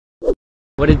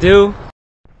What it do?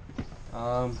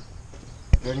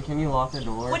 Jordan, can you lock the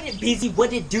door? What it busy?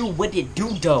 What it do? What it do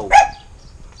though?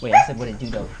 Wait, I said what it do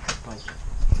though.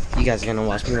 You guys are gonna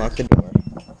watch me lock the door.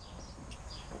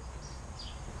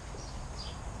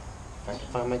 If I can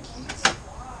find my keys.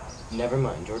 Never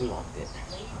mind, Jordan locked it.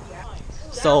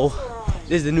 So,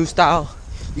 this is the new style.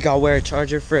 You gotta wear a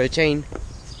charger for a chain.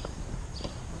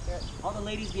 All the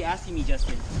ladies be asking me,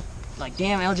 Justin, like,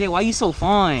 damn, LJ, why you so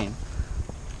fine?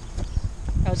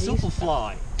 Super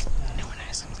fly. No one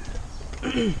asks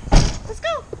him. Let's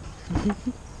go.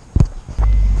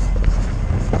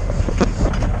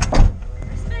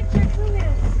 Respect your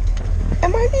coolness.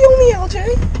 Am I the only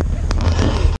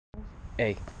LJ?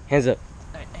 Hey, hands up.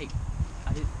 Hey,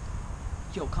 I did.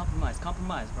 Yo, compromise,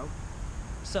 bro.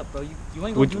 What's up, bro? You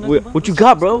ain't gonna do nothing, bro? What you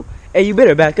got, bro? Hey, you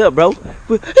better back up, bro.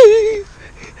 You're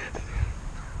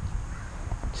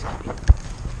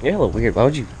a little weird. Why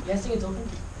would you? You guys think it's open?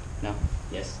 No.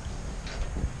 Yes.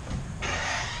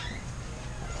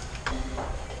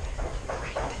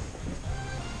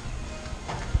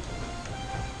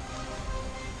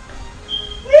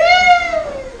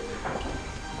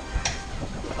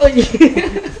 Oh yeah.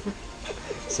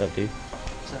 What's up, dude?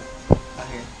 What's up? Out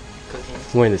here cooking.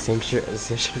 Wearing the same shirt as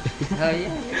yesterday. Hell yeah.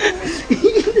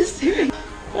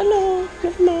 Hello,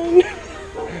 good morning.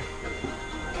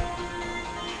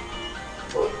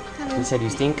 You said you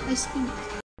stink? I stink.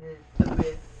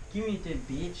 Give me that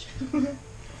bitch.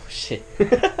 Oh shit.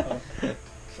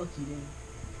 Fuck you, dude.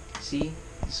 See?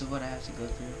 This is what I have to go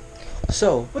through.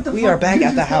 So, What the we fuck? are back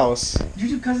at the house. You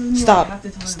just cussing me Stop. half the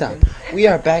time, Stop. dude. We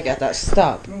are back at that.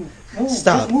 Stop. Move.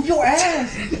 Stop. Just move your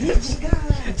ass. Bitch,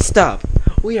 God. Stop.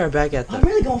 We are back at I'm the.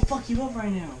 really gonna fuck you up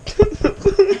right now.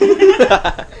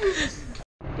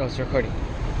 Oh, it's recording.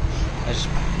 I just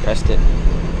pressed it.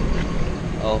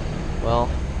 Oh, well.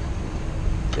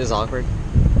 This is awkward.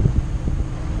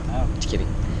 Oh. Just kidding.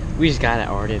 We just got at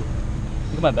Arden.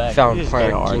 Look at my bag. Found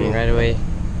parking right away.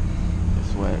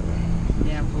 It's wet.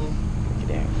 Yeah, cool.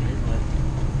 Get out.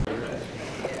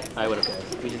 Alright, what up,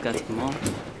 guys? We just got to the mall.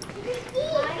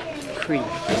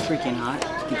 Freaking hot.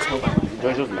 You can tell by my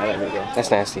George was mad at me, bro. That's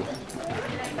nasty.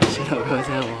 shit, bro. It's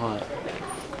hella hot.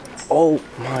 Oh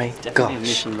my Definitely a gosh.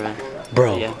 mission, bro.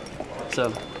 Bro. Yeah. So,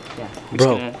 yeah. We're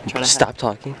Bro, just gonna try to stop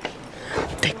talking.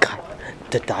 They got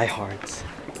the diehards.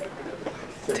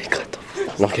 They got the.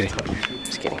 No I'm kidding.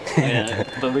 Just kidding. Yeah,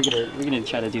 but we're gonna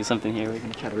try to do something here. We're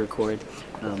gonna try to record.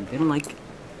 They don't like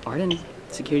Arden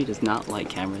security does not like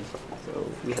cameras, so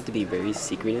we have to be very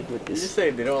secretive with Did you this.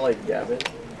 say they don't like Gavin?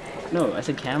 No, I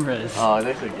said cameras. Oh,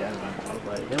 they said Gavin. I was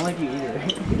like, They don't like you either.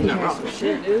 no,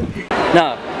 shit, dude.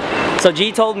 No. So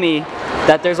G told me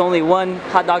that there's only one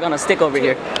hot dog on a stick over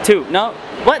here. Two. No.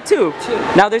 What? Two?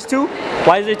 Now there's two?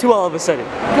 Why is there two all of a sudden?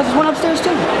 Because there's one upstairs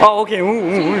too. Oh, okay.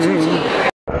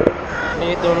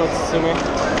 Hey, donuts, Sumer.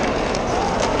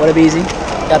 What up, easy?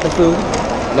 Got the food.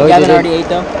 No, Gavin didn't. already ate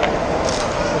though.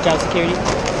 Watch out, security. I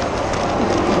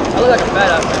look like a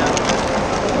fat ass man.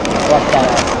 What fat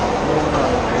ass?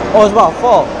 Oh, it's about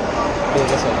fault. Dude,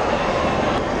 this one.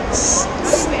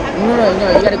 No,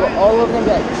 you gotta go all over them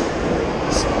back.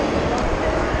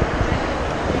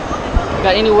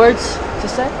 Got any words to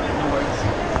say? No words.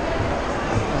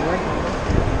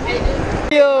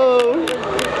 Yo!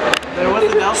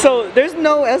 So, there's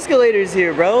no escalators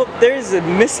here, bro. There's a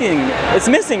missing. It's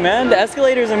missing, man. The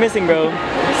escalators are missing, bro.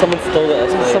 Someone stole the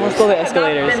escalators. Someone stole the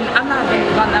escalators. I'm not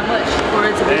gone that much for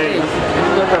it to be Hey, safe.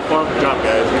 we're not gonna fall off the drop,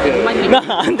 guys. We did.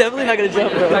 Nah, I'm definitely not gonna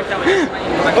jump, bro.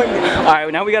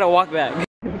 Alright, now we gotta walk back.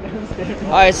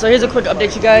 Alright, so here's a quick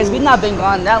update, you guys. We've not been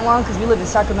gone that long because we live in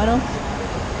Sacramento.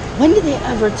 When did they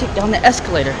ever take down the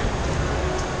escalator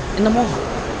in the mall?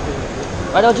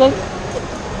 Right, LJ?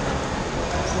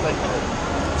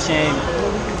 Shame.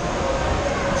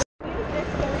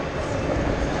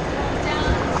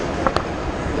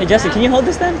 Hey, Justin, can you hold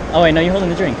this then? Oh wait, no, you're holding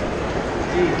the drink.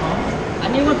 I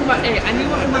need one for my. Hey, I need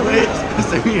one for my.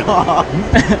 Pissing me off.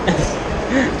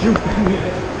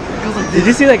 Did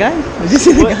you see that guy? Did you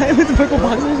see the guy with the purple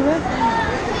boxers,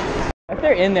 man? If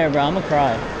they're in there, bro, I'm gonna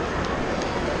cry.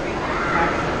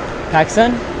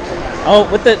 Paxson? Oh,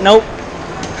 what the? Nope.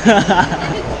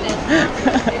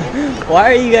 Why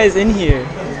are you guys in here?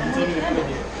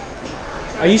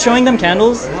 Are you showing them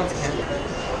candles? That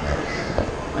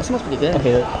smells pretty good.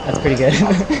 Okay, that's pretty good.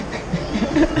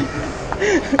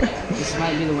 This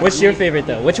might be the one. What's your favorite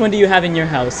though? Which one do you have in your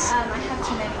house? I have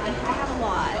too many. I have a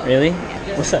lot. Really?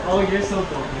 What's up? Oh, you're so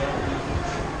cool.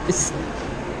 It's...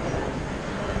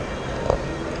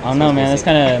 I don't know, man. It's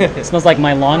kind of... It smells like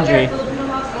my laundry.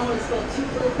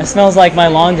 It smells like my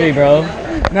laundry, bro.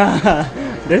 Nah,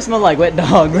 they smell like wet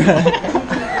dog, bro.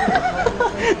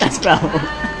 spell.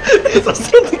 You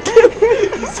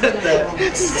said that.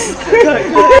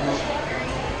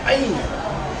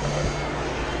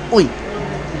 Oi.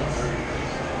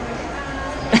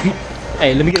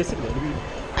 Hey, let me get a sip of that.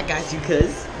 I got you,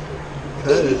 cuz.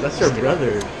 That's your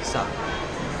brother. Stop.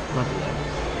 What?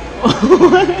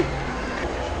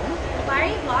 Why are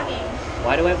you vlogging?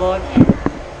 Why do I vlog?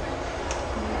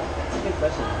 That's a good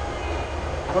question.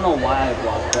 I don't know why I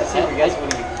vlog, but See what he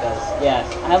does. yeah,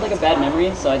 I have like a bad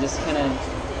memory, so I just kind of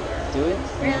do it.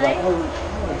 Really? Like, oh,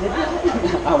 I did that?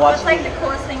 I watched. What's like the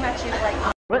coolest thing that you've like?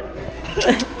 What?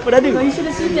 What'd I do? No, you should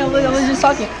have seen me. I was just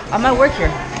talking. I might work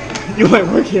here. You might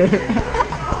work here.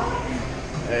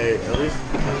 Hey, at least.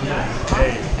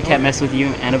 Hey. I can't mess with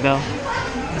you, Annabelle.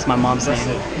 That's my mom's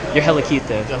name. You're hella cute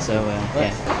though, so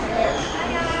yeah.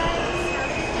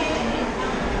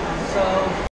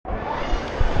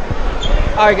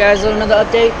 Alright guys, another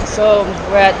update. So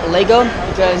we're at Lego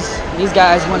because these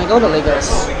guys want to go to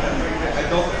Legos.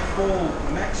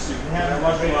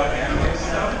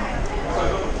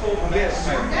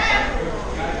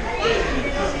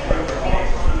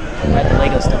 We're at the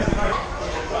Lego store.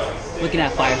 Looking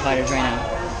at firefighters right now.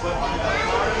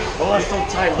 Oh, that's so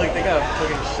tight. Look, they got a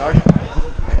fucking shark.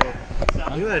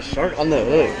 Look at that shark on the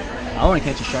hook. I want to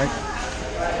catch a shark.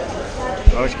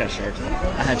 I always catch sharks.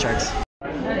 I had sharks.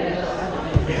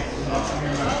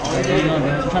 What are you doing,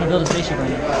 bro? I'm trying to build a spaceship right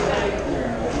now.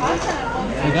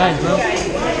 Hey guys, bro.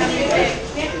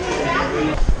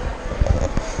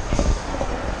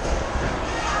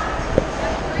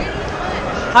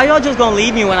 How y'all just gonna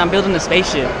leave me when I'm building a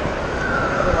spaceship?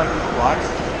 Like blocks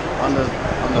on the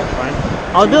front.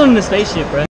 I was building the spaceship,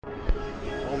 bro.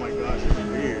 Oh my gosh, it's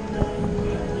weird.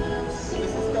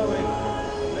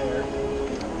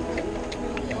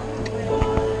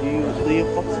 Do you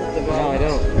fuck with the guy? No, I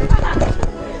don't.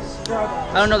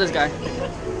 I don't know this guy.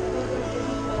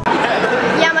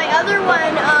 Yeah, my other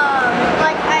one,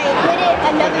 like I hit it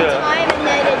another time and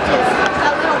then it just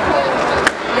a little cold.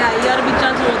 Yeah, you gotta be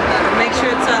gentle with that. Make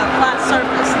sure it's a flat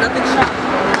surface, nothing sharp.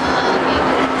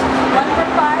 1 for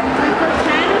 5, 3 for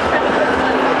 10, 7 for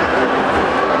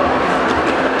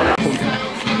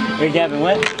 20. Hey Gavin,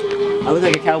 what? I look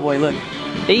like a cowboy, look.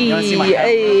 Hey, You wanna see my cow?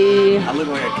 hey. I look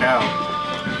like a cow.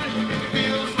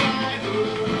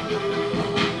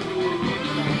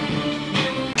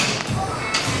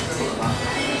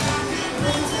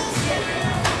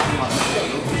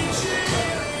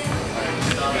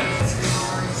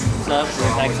 What's up?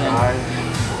 We're back in.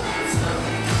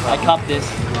 I copped this.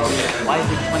 Why is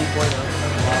it 24 though?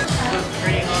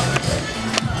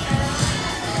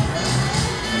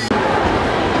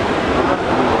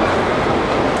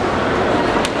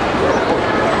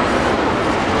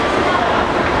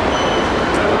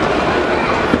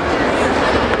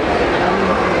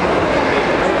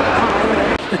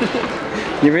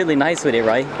 You're really nice with it,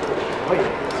 right?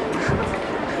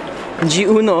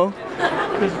 G1.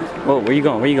 Whoa, where you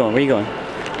going? Where you going? Where you going?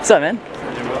 What's up, man?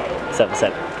 What's up? What's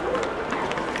up?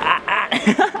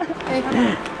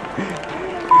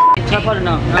 Tripod or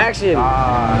no? Action!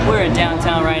 We're in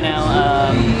downtown right now.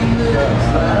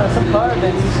 Some car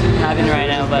events happening right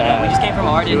now, but we just came from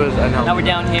Arden. Now we're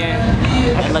down here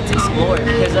and let's explore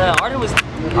because Arden was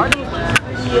pretty,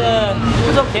 it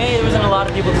was okay. There wasn't a lot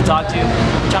of people to talk to.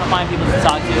 I'm trying to find people to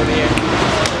talk to over here.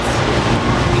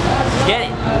 Let's get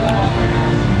it.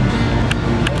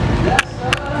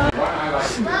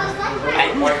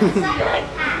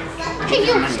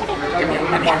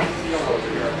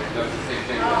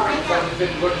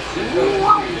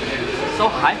 So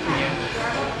high for you.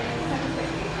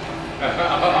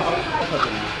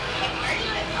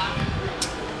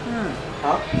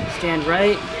 Stand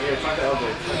right.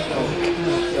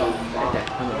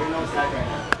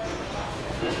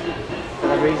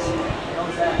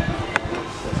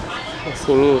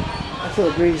 See me. I feel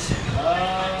a breeze.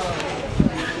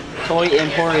 Toy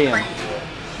Emporium.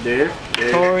 There?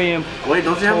 Emporium. Wait,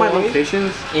 don't you have my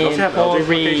locations? Don't you have LJ's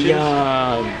locations?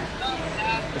 Emporium.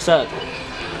 What's up?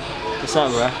 What's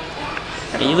up, bro?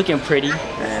 Hey, you looking pretty.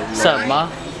 What's up, ma?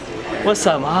 What's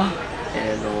up, ma?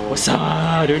 What's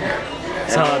up, dude?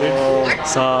 What's up, dude?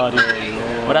 What's up,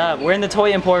 dude? What up? We're in the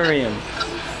Toy Emporium.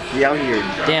 We out here.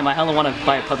 Damn, I hella want to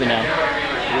buy a puppy now.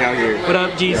 We out here. What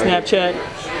up, G Snapchat?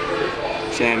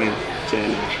 Shannon.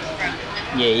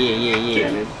 Yeah.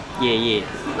 Shannon. Yeah.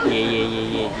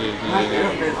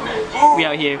 We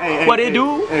out here. Hey, What it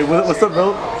do? Hey, what's up,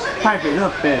 bro? Pipe it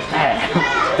up fast.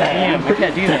 Damn, I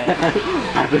can't do that.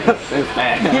 Pipe it up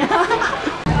fast.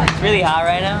 It's really hot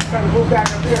right now.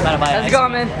 How's it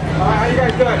going, man? How you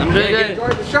guys doing? I'm doing good.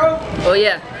 Enjoyed the show? Oh,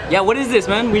 yeah. Yeah, what is this,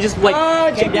 man? We just like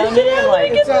came down there and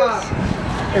like.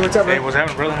 Hey, what's up, man? Hey, what's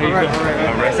happening, brother? How you All right, doing?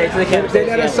 all right. Say it to the camera. They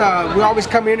let us, we always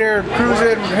come in here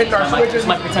cruising, hitting our switches.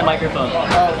 My pretend microphone.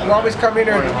 We always come in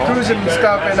here cruising and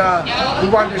stuff, and we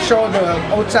wanted to show the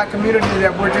OTSAC community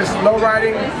that we're just low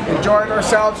riding, enjoying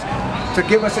ourselves, to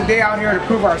give us a day out here to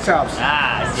prove ourselves.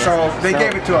 So they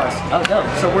gave it to us. Oh, dope.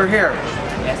 So we're here.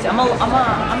 Yes, I'm a little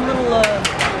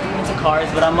into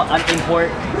cars, but I'm import.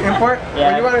 Import?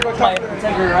 Yeah. Well, you want to go my talk to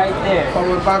pretender right there.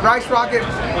 my Rice Rocket,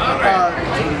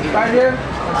 right here.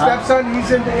 Stepson,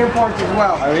 he's into imports as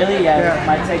well. Oh, really? Yeah.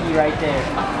 My techie right there.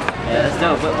 Yeah, that's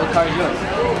dope. What car is yours?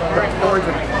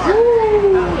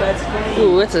 Ooh, that's great.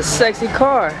 Ooh, that's a sexy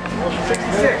car.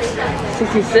 66.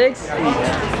 66? Well,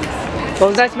 it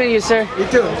was nice meeting you, sir. You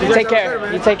too. You take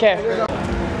care. You take care.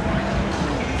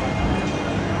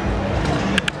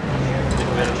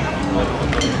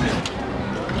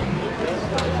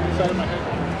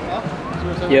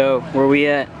 Yo, where we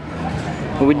at?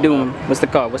 What we doing? What's the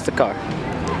car? What's the car?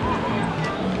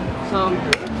 So,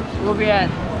 we'll be at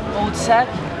Old Sac,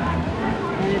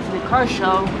 and it's the car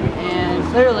show, and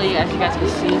clearly, as you guys can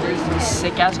see, there's some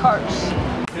sick ass cars.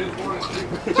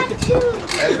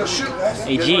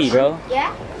 Hey G, bro.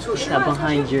 Yeah? Not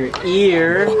behind your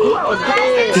ear.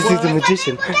 This is the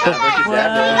magician. What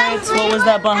was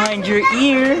that behind your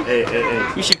ear? Hey, hey,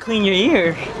 hey. You should clean your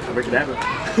ear. Abracadabra.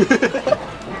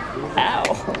 Ow.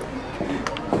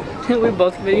 We're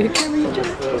both video camera each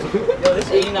other. Yo, this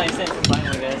is 89 cents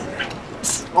finally, guys.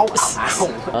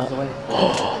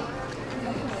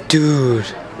 Dude.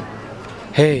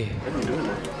 Hey.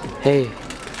 Hey.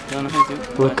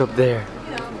 Look up there.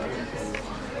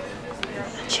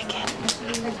 Chicken.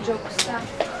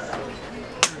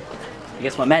 You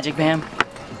guess what, Magic Bam?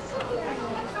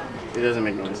 It doesn't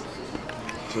make noise.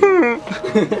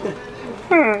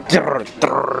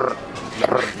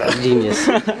 Genius.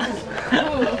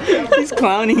 He's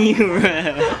clowning you,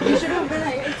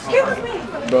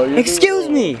 bro. Excuse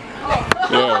me.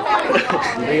 Yeah.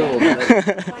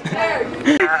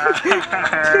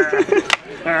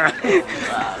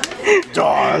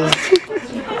 Jaws.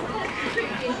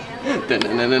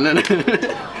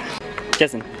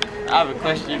 Justin, I have a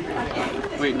question.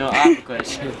 Wait, no, I have a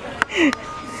question.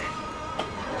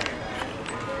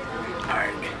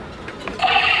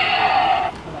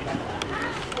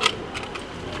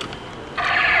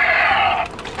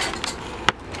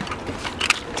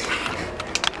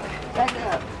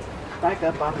 Back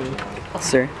up, Bobby.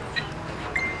 Sir.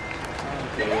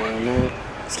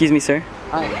 Excuse me, sir.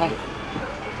 Hi.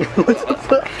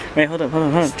 Wait, hold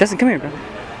on. Justin, come here, bro.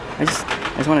 I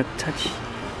just want to touch.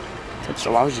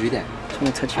 So why would you do that? I just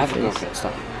want to touch I your have a girlfriend. face.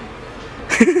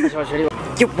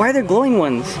 Stop. Yo, why are there glowing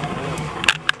ones?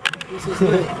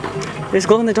 There's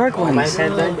glow in the dark ones.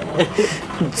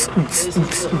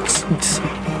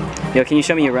 Yo, can you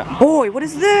show me your round? Boy, what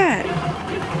is that?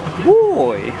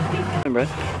 Boy. Bro.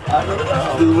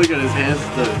 Dude, look at his hands.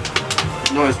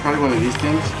 No, it's probably one of these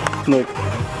things. Look.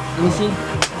 Let me see.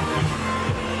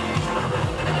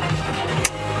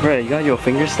 Bro, you got your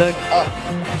finger stuck?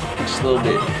 Just a little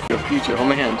bit. Your future. Hold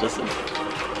my hand, Justin.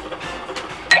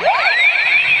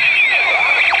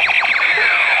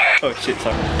 Oh shit,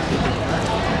 sorry.